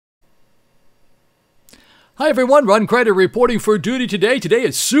Hi everyone, Ron Crider reporting for duty today. Today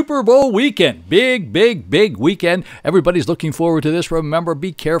is Super Bowl weekend. Big weekend. Everybody's looking forward to this. Remember,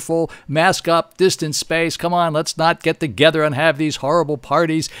 be careful, mask up, distance, space. Come on, let's not get together and have these horrible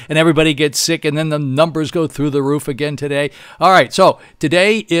parties and everybody gets sick and then the numbers go through the roof again today. All right, so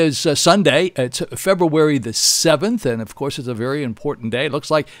today is Sunday. It's February the 7th, and of course it's a very important day. It looks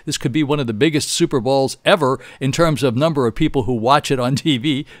like this could be one of the biggest Super Bowls ever in terms of number of people who watch it on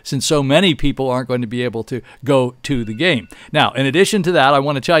TV, since so many people aren't going to be able to go to the game. Now, in addition to that, I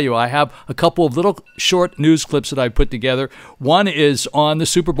want to tell you I have a couple of little short news clips that I put together. One is on the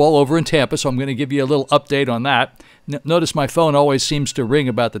Super Bowl over in Tampa, so I'm going to give you a little update on that. Notice my phone always seems to ring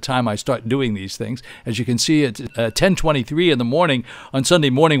about the time I start doing these things. As you can see, it's 10:23 in the morning on Sunday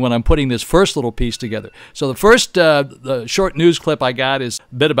morning when I'm putting this first little piece together. So the first the short news clip I got is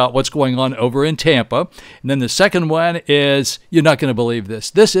a bit about what's going on over in Tampa. And then the second one is, you're not going to believe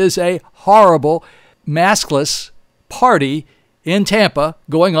this. This is a horrible maskless party in Tampa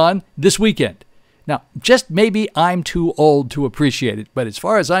going on this weekend. Now, just maybe I'm too old to appreciate it, but as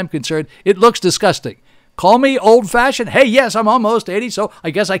far as I'm concerned, it looks disgusting. Call me old-fashioned. Hey, yes, I'm almost 80, so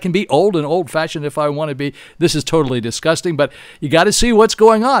I guess I can be old and old-fashioned if I want to be. This is totally disgusting, but you got to see what's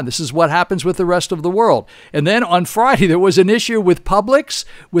going on. This is what happens with the rest of the world. And then on Friday, there was an issue with Publix,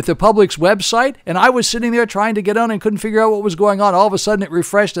 with the Publix website, and I was sitting there trying to get on and couldn't figure out what was going on. All of a sudden, it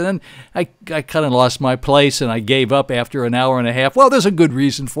refreshed, and then I kind of lost my place, and I gave up after an hour and a half. Well, there's a good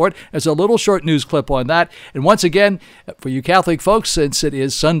reason for it. There's a little short news clip on that. And once again, for you Catholic folks, since it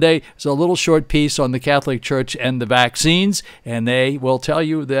is Sunday, there's a little short piece on the Catholic Church and the vaccines, and they will tell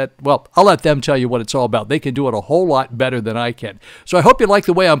you that, well, I'll let them tell you what it's all about. They can do it a whole lot better than I can. So I hope you like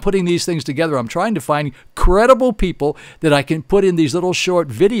the way I'm putting these things together. I'm trying to find credible people that I can put in these little short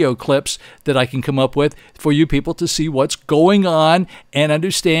video clips that I can come up with for you people to see what's going on and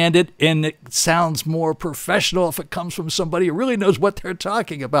understand it, and it sounds more professional if it comes from somebody who really knows what they're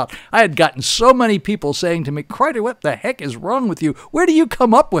talking about. I had gotten so many people saying to me, Crider, what the heck is wrong with you? Where do you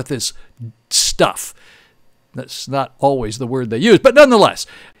come up with this stuff? That's not always the word they use, but nonetheless,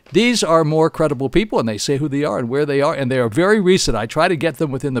 these are more credible people, and they say who they are and where they are, and they are very recent. I try to get them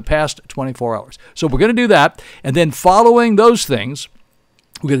within the past 24 hours. So we're going to do that, and then following those things,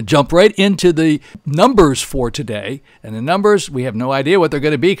 we're going to jump right into the numbers for today. And the numbers, we have no idea what they're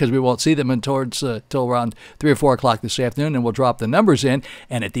going to be because we won't see them until around 3 or 4 o'clock this afternoon, and we'll drop the numbers in.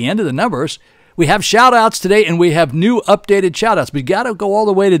 And at the end of the numbers, we have shout-outs today, and we have new updated shout-outs. We got to go all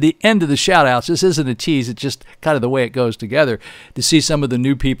the way to the end of the shout-outs. This isn't a tease. It's just kind of the way it goes together to see some of the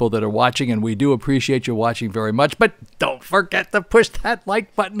new people that are watching, and we do appreciate you watching very much. But don't forget to push that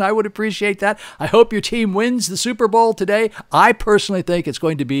like button. I would appreciate that. I hope your team wins the Super Bowl today. I personally think it's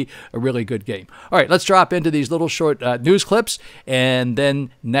going to be a really good game. All right, let's drop into these little short news clips, and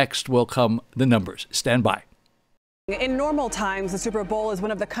then next will come the numbers. Stand by. In normal times, the Super Bowl is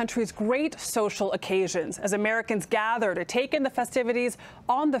one of the country's great social occasions as Americans gather to take in the festivities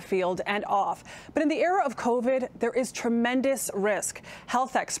on the field and off. But in the era of COVID, there is tremendous risk.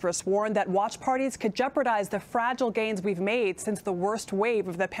 Health experts warn that watch parties could jeopardize the fragile gains we've made since the worst wave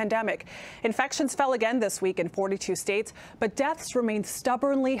of the pandemic. Infections fell again this week in 42 states, but deaths remain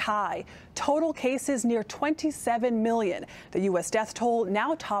stubbornly high. Total cases near 27 million. The U.S. death toll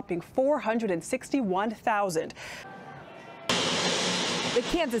now topping 461,000. The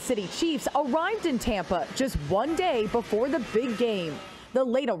Kansas City Chiefs arrived in Tampa just one day before the big game. The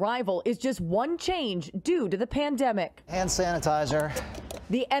late arrival is just one change due to the pandemic. Hand sanitizer.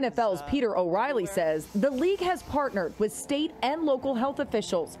 The NFL's Peter O'Reilly says the league has partnered with state and local health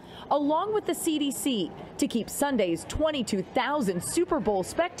officials, along with the CDC, to keep Sunday's 22,000 Super Bowl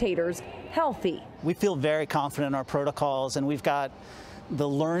spectators healthy. We feel very confident in our protocols, and we've got the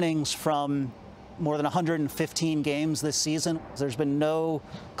learnings from more than 115 games this season. There's been no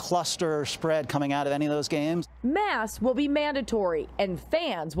cluster spread coming out of any of those games. Masks will be mandatory and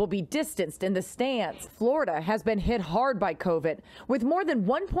fans will be distanced in the stands. Florida has been hit hard by COVID, with more than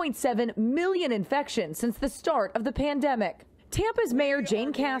 1.7 million infections since the start of the pandemic. Tampa's Mayor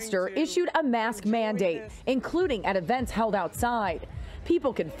Jane Castor issued a mask mandate, including at events held outside.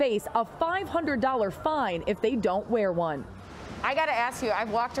 People can face a $500 fine if they don't wear one. I got to ask you,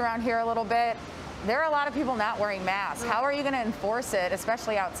 I've walked around here a little bit. There are a lot of people not wearing masks. How are you going to enforce it,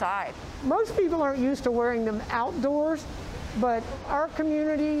 especially outside? Most people aren't used to wearing them outdoors, but our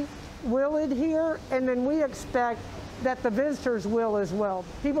community will adhere, and then we expect that the visitors will as well.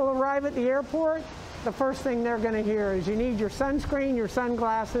 People arrive at the airport, the first thing they're going to hear is you need your sunscreen, your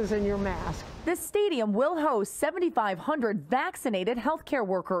sunglasses, and your mask. This stadium will host 7,500 vaccinated healthcare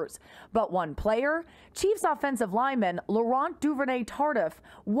workers. But one player, Chiefs offensive lineman Laurent Duvernay-Tardif,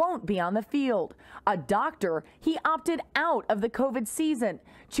 won't be on the field. A doctor, he opted out of the COVID season,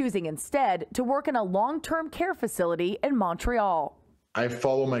 choosing instead to work in a long-term care facility in Montreal. I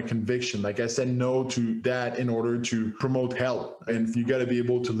follow my conviction. Like I said no to that in order to promote health. And you got to be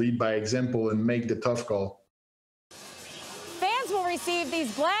able to lead by example and make the tough call. Fans will receive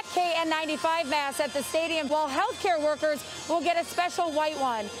these black KN95 masks at the stadium, while healthcare workers will get a special white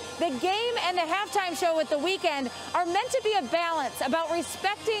one. The game and the halftime show at the weekend are meant to be a balance about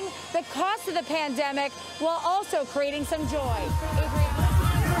respecting the cost of the pandemic while also creating some joy.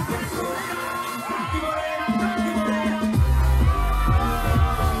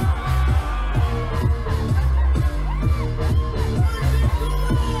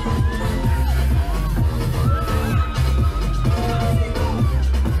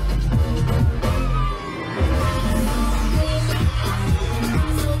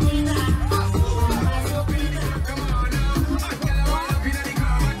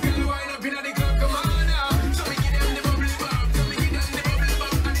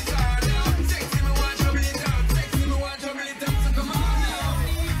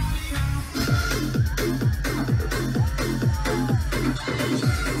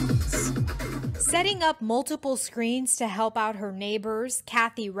 Setting up multiple screens to help out her neighbors,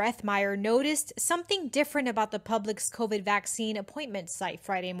 Kathy Rethmeyer noticed something different about the Publix COVID vaccine appointment site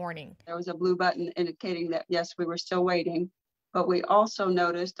Friday morning. There was a blue button indicating that, yes, we were still waiting, but we also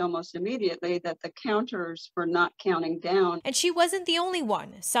noticed almost immediately that the counters were not counting down. And she wasn't the only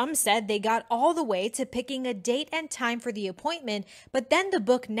one. Some said they got all the way to picking a date and time for the appointment, but then the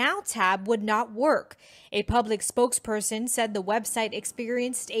Book Now tab would not work. A Publix spokesperson said the website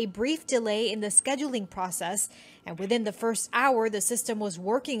experienced a brief delay in the scheduling process, and within the first hour the system was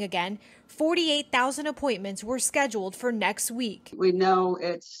working again. 48,000 appointments were scheduled for next week. We know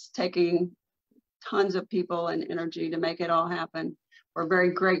it's taking tons of people and energy to make it all happen. We're very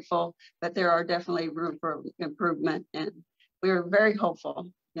grateful, but there are definitely room for improvement, and we're very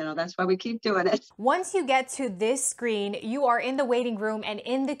hopeful. You know, that's why we keep doing it. Once you get to this screen, you are in the waiting room and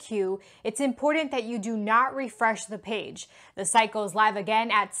in the queue. It's important that you do not refresh the page. The site goes live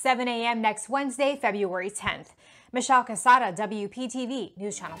again at 7 a.m. next Wednesday, February 10th. Michelle Casada, WPTV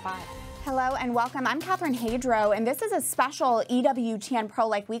News Channel 5. Hello and welcome. I'm Catherine Hadro, and this is a special EWTN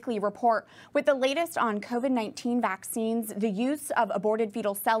Pro-Life Weekly report with the latest on COVID-19 vaccines, the use of aborted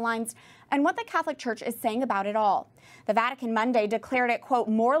fetal cell lines, and what the Catholic Church is saying about it all. The Vatican Monday declared it, quote,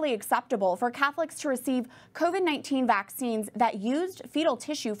 morally acceptable for Catholics to receive COVID-19 vaccines that used fetal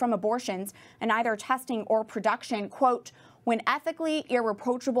tissue from abortions in either testing or production, quote, when ethically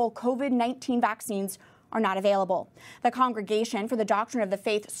irreproachable COVID-19 vaccines are not available. The Congregation for the Doctrine of the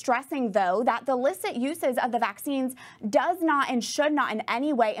Faith stressing, though, that the illicit uses of the vaccines does not and should not in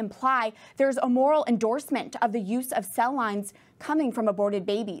any way imply there's a moral endorsement of the use of cell lines coming from aborted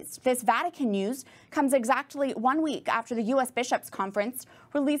babies. This Vatican news comes exactly 1 week after the U.S. Bishops' Conference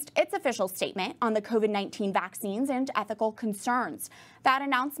released its official statement on the COVID-19 vaccines and ethical concerns. That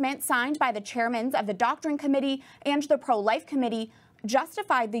announcement, signed by the chairmen of the Doctrine Committee and the Pro-Life Committee,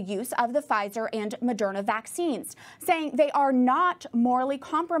 justified the use of the Pfizer and Moderna vaccines, saying they are not morally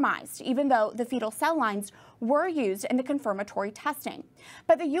compromised, even though the fetal cell lines were used in the confirmatory testing.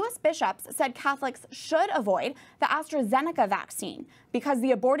 But the U.S. bishops said Catholics should avoid the AstraZeneca vaccine because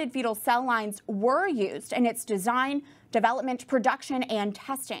the aborted fetal cell lines were used in its design, development, production, and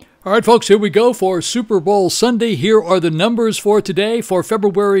testing. All right, folks, here we go for Super Bowl Sunday. Here are the numbers for today, for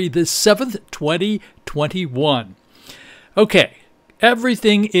February the 7th, 2021. Okay.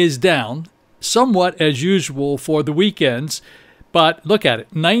 Everything is down, somewhat as usual for the weekends, but look at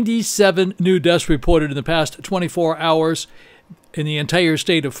it. 97 new deaths reported in the past 24 hours in the entire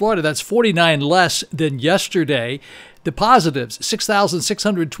state of Florida. That's 49 less than yesterday. The positives,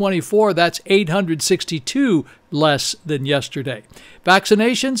 6,624. That's 862 less than yesterday.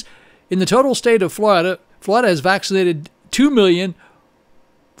 Vaccinations, in the total state of Florida, Florida has vaccinated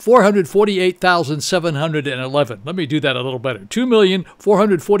 2,448,711. Let me do that a little better.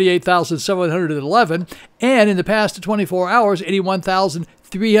 2,448,711. And in the past 24 hours,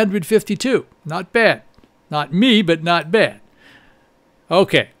 81,352. Not bad. Not me, but not bad.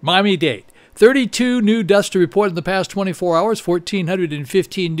 Okay, Miami-Dade. 32 new deaths to report in the past 24 hours,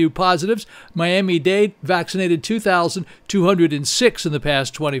 1,415 new positives. Miami-Dade vaccinated 2,206 in the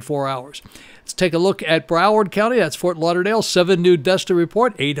past 24 hours. Let's take a look at Broward County. That's Fort Lauderdale. 7 new deaths to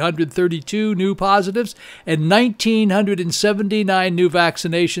report, 832 new positives, and 1,979 new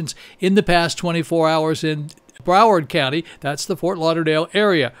vaccinations in the past 24 hours in Broward County. That's the Fort Lauderdale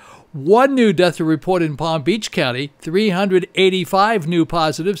area. One new death to report in Palm Beach County, 385 new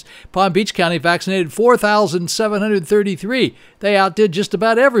positives. Palm Beach County vaccinated 4,733. They outdid just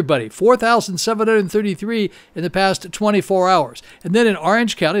about everybody, 4,733 in the past 24 hours. And then in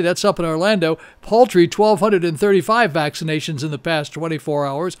Orange County, that's up in Orlando, paltry 1,235 vaccinations in the past 24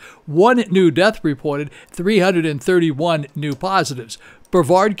 hours. One new death reported, 331 new positives.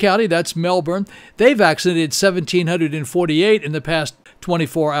 Brevard County, that's Melbourne, they vaccinated 1,748 in the past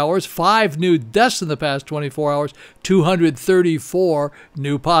 24 hours, 5 new deaths in the past 24 hours, 234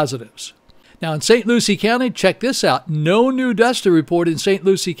 new positives. Now in St. Lucie County, check this out. No new deaths to report in St.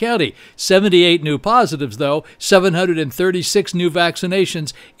 Lucie County. 78 new positives, though. 736 new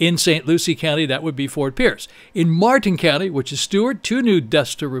vaccinations in St. Lucie County. That would be Fort Pierce. In Martin County, which is Stewart, 2 new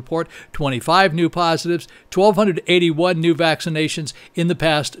deaths to report. 25 new positives. 1,281 new vaccinations in the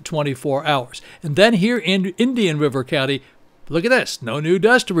past 24 hours. And then here in Indian River County, look at this. No new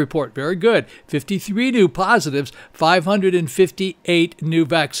deaths to report. Very good. 53 new positives, 558 new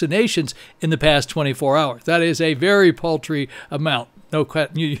vaccinations in the past 24 hours. That is a very paltry amount. No,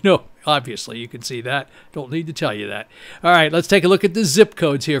 obviously you can see that. Don't need to tell you that. All right, let's take a look at the zip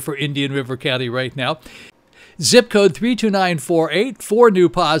codes here for Indian River County right now. Zip code 32948, 4 new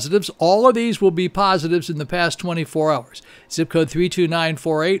positives. All of these will be positives in the past 24 hours. Zip code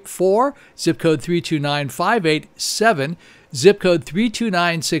 32948, 4. Zip code 32958, 7. Zip code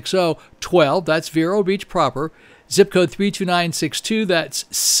 32960, 12. That's Vero Beach proper. Zip code 32962, that's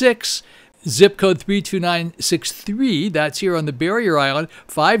 6. Zip code 32963, that's here on the Barrier Island,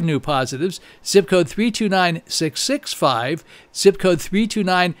 5 new positives. Zip code 329665, zip code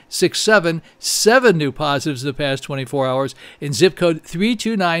 32967, 7 new positives in the past 24 hours. And zip code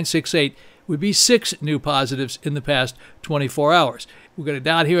 32968 would be 6 new positives in the past 24 hours. We're going to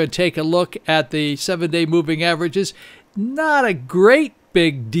down here and take a look at the 7-day moving averages. Not a great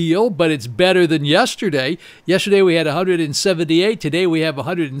big deal, but it's better than yesterday. Yesterday we had 178. Today we have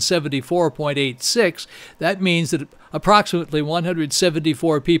 174.86. That means that approximately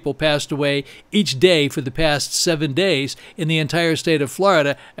 174 people passed away each day for the past 7 days in the entire state of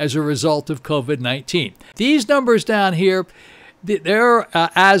Florida as a result of COVID-19. These numbers down here, they're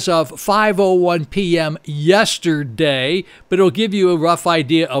as of 5:01 p.m. yesterday, but it'll give you a rough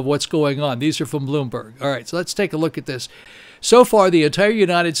idea of what's going on. These are from Bloomberg. All right, so let's take a look at this. So far, the entire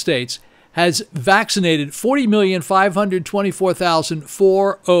United States has vaccinated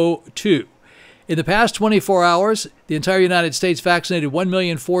 40,524,402. In the past 24 hours, the entire United States vaccinated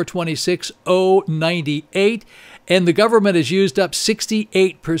 1,426,098, and the government has used up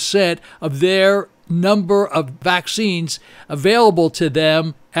 68% of their number of vaccines available to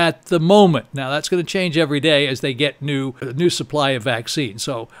them at the moment. Now, that's going to change every day as they get a new supply of vaccines,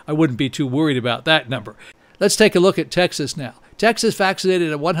 so I wouldn't be too worried about that number. Let's take a look at Texas now. Texas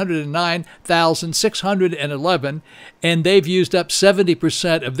vaccinated at 109,611, and they've used up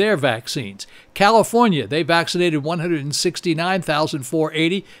 70% of their vaccines. California, they vaccinated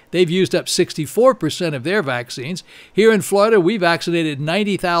 169,480. They've used up 64% of their vaccines. Here in Florida, we vaccinated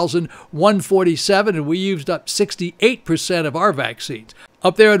 90,147, and we used up 68% of our vaccines.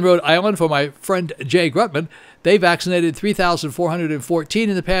 Up there in Rhode Island, for my friend Jay Grutman, they vaccinated 3,414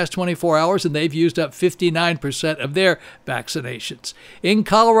 in the past 24 hours, and they've used up 59% of their vaccinations. In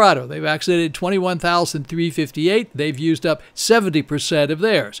Colorado, they vaccinated 21,358. They've used up 70% of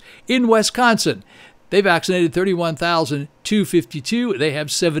theirs. In Wisconsin, they vaccinated 31,252. They have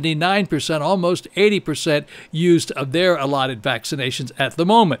 79%, almost 80% used of their allotted vaccinations at the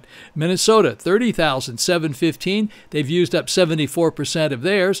moment. Minnesota, 30,715. They've used up 74% of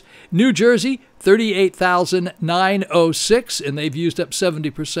theirs. New Jersey, 38,906, and they've used up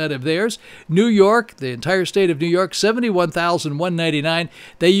 70% of theirs. New York, the entire state of New York, 71,199.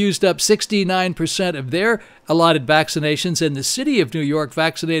 They used up 69% of their allotted vaccinations, and the city of New York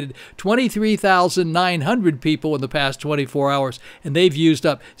vaccinated 23,900 people in the past 24 hours, and they've used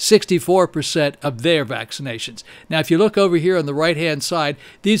up 64% of their vaccinations. Now, if you look over here on the right-hand side,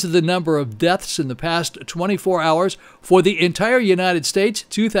 these are the number of deaths in the past 24 hours for the entire United States,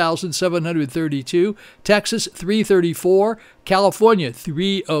 2,732, Texas, 334, California,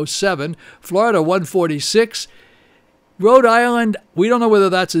 307, Florida, 146, Rhode Island, we don't know whether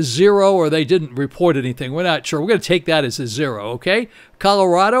that's a 0 or they didn't report anything. We're not sure. We're going to take that as a 0, okay?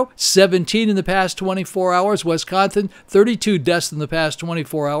 Colorado, 17 in the past 24 hours. Wisconsin, 32 deaths in the past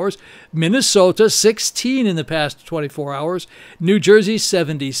 24 hours. Minnesota, 16 in the past 24 hours. New Jersey,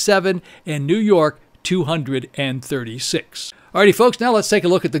 77. And New York, 236. Alrighty, folks, now let's take a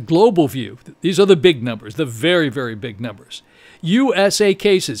look at the global view. These are the big numbers, the very, very big numbers. USA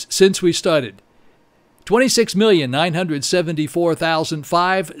cases since we started.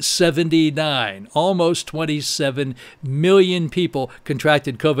 26,974,579. Almost 27 million people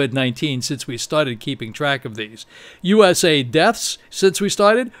contracted COVID-19 since we started keeping track of these. USA deaths since we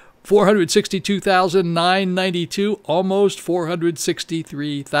started, 462,992, almost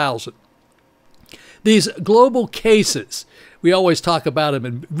 463,000. These global cases, we always talk about them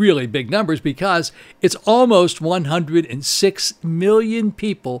in really big numbers because it's almost 106 million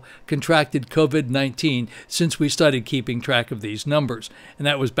people contracted COVID-19 since we started keeping track of these numbers. And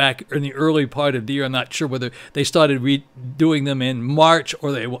that was back in the early part of the year. I'm not sure whether they started doing them in March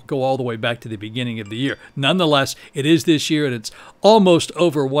or they go all the way back to the beginning of the year. Nonetheless, it is this year and it's almost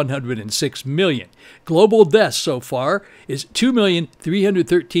over 106 million. Global deaths so far is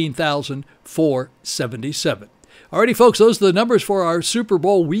 2,313,477. Alrighty, folks, those are the numbers for our Super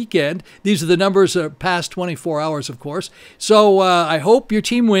Bowl weekend. These are the numbers past 24 hours, of course. So I hope your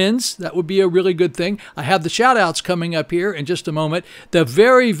team wins. That would be a really good thing. I have the shout-outs coming up here in just a moment. The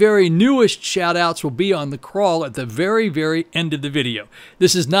very, very newest shout-outs will be on the crawl at the very, very end of the video.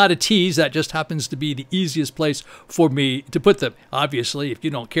 This is not a tease. That just happens to be the easiest place for me to put them. Obviously, if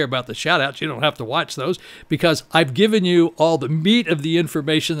you don't care about the shout-outs, you don't have to watch those because I've given you all the meat of the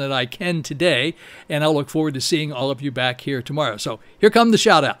information that I can today, and I'll look forward to seeing all of you back here tomorrow. So here come the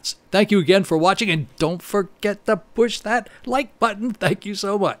shout-outs. Thank you again for watching, and don't forget to push that like button. Thank you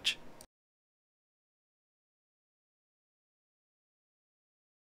so much.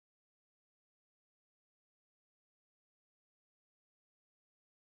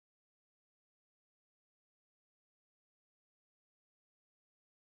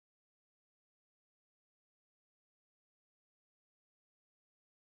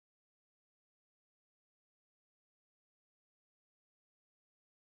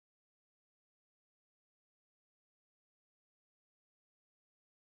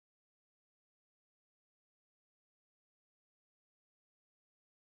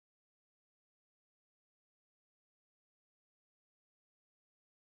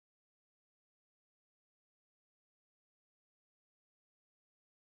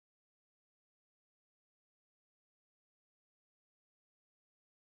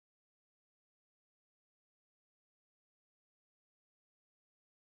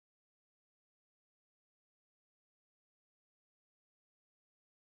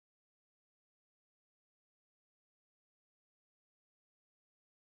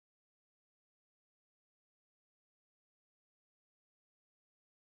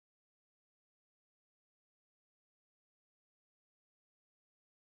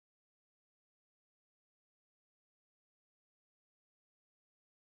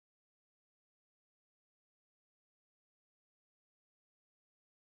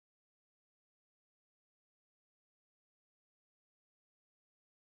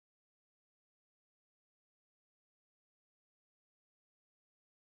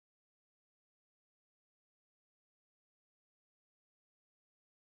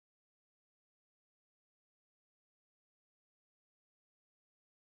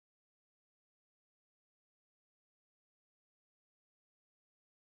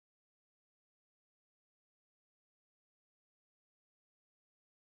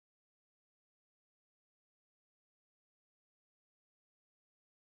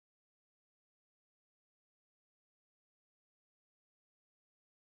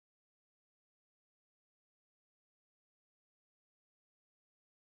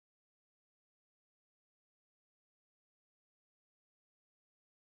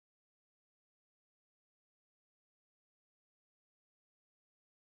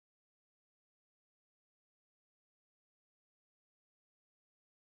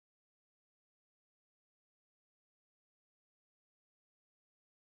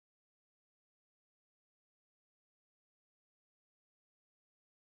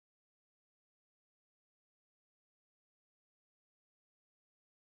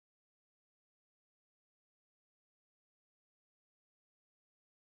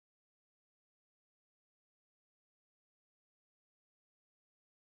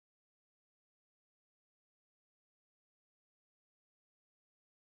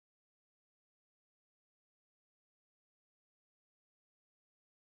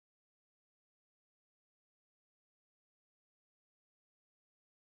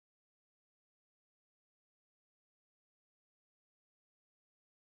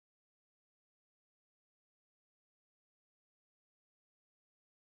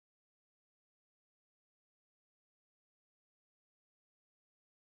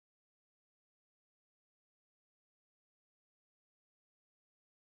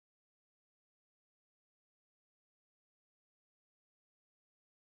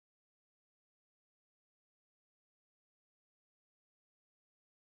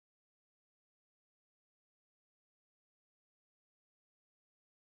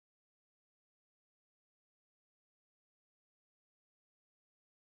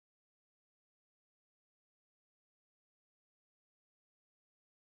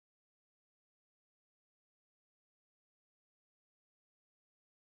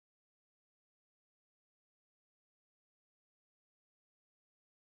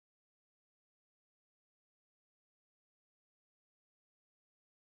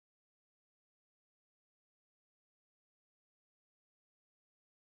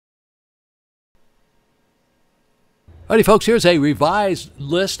 Alrighty, folks, here's a revised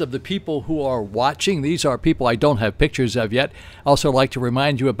list of the people who are watching. These are people I don't have pictures of yet. Also like to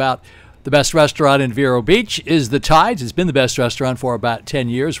remind you about the best restaurant in Vero Beach is the Tides. It's been the best restaurant for about 10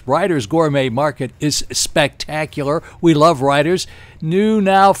 years. Ryder's Gourmet Market is spectacular. We love Ryder's. New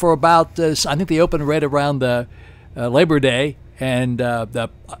now for about, I think they opened right around the Labor Day. And the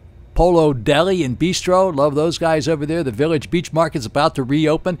Polo Deli and Bistro, love those guys over there. The Village Beach Market's about to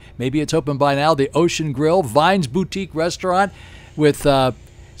reopen. Maybe it's open by now. The Ocean Grill, Vine's Boutique Restaurant with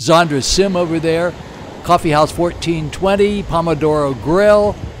Zandra Sim over there. Coffee House 1420, Pomodoro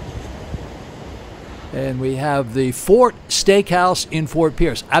Grill. And we have the Fort Steakhouse in Fort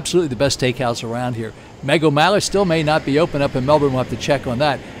Pierce. Absolutely the best steakhouse around here. Meg O'Malley still may not be open up in Melbourne. We'll have to check on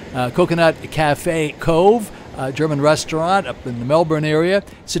that. Coconut Cafe Cove, German restaurant up in the Melbourne area.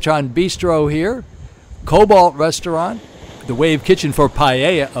 Citron Bistro here. Cobalt Restaurant. The Wave Kitchen for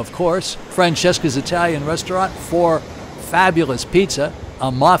paella, of course. Francesca's Italian Restaurant for fabulous pizza.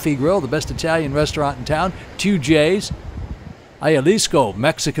 Amalfi Grill, the best Italian restaurant in town. 2J's. Ayalisco,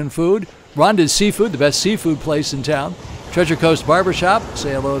 Mexican food. Rhonda's Seafood, the best seafood place in town. Treasure Coast Barbershop,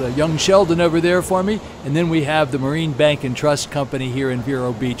 say hello to young Sheldon over there for me. And then we have the Marine Bank and Trust Company here in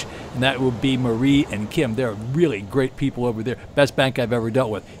Vero Beach, and that will be Marie and Kim. They're really great people over there. Best bank I've ever dealt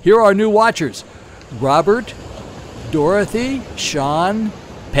with. Here are our new watchers. Robert, Dorothy, Sean,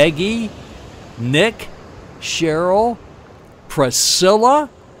 Peggy, Nick, Cheryl, Priscilla.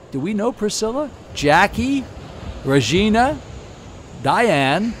 Do we know Priscilla? Jackie, Regina,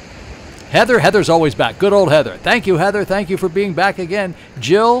 Diane, Heather. Heather's always back. Good old Heather. Thank you, Heather. Thank you for being back again.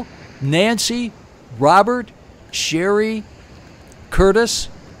 Jill, Nancy, Robert, Sherry, Curtis.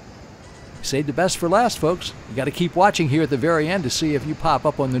 Saved the best for last, folks. You got to keep watching here at the very end to see if you pop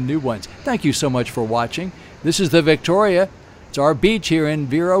up on the new ones. Thank you so much for watching. This is the Victoria. It's our beach here in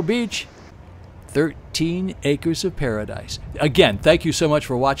Vero Beach. 13 acres of paradise. Again, thank you so much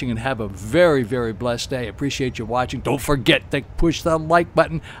for watching and have a very, very blessed day. Appreciate you watching. Don't forget to push the like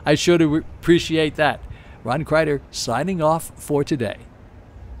button. I sure do appreciate that. Ron Crider signing off for today.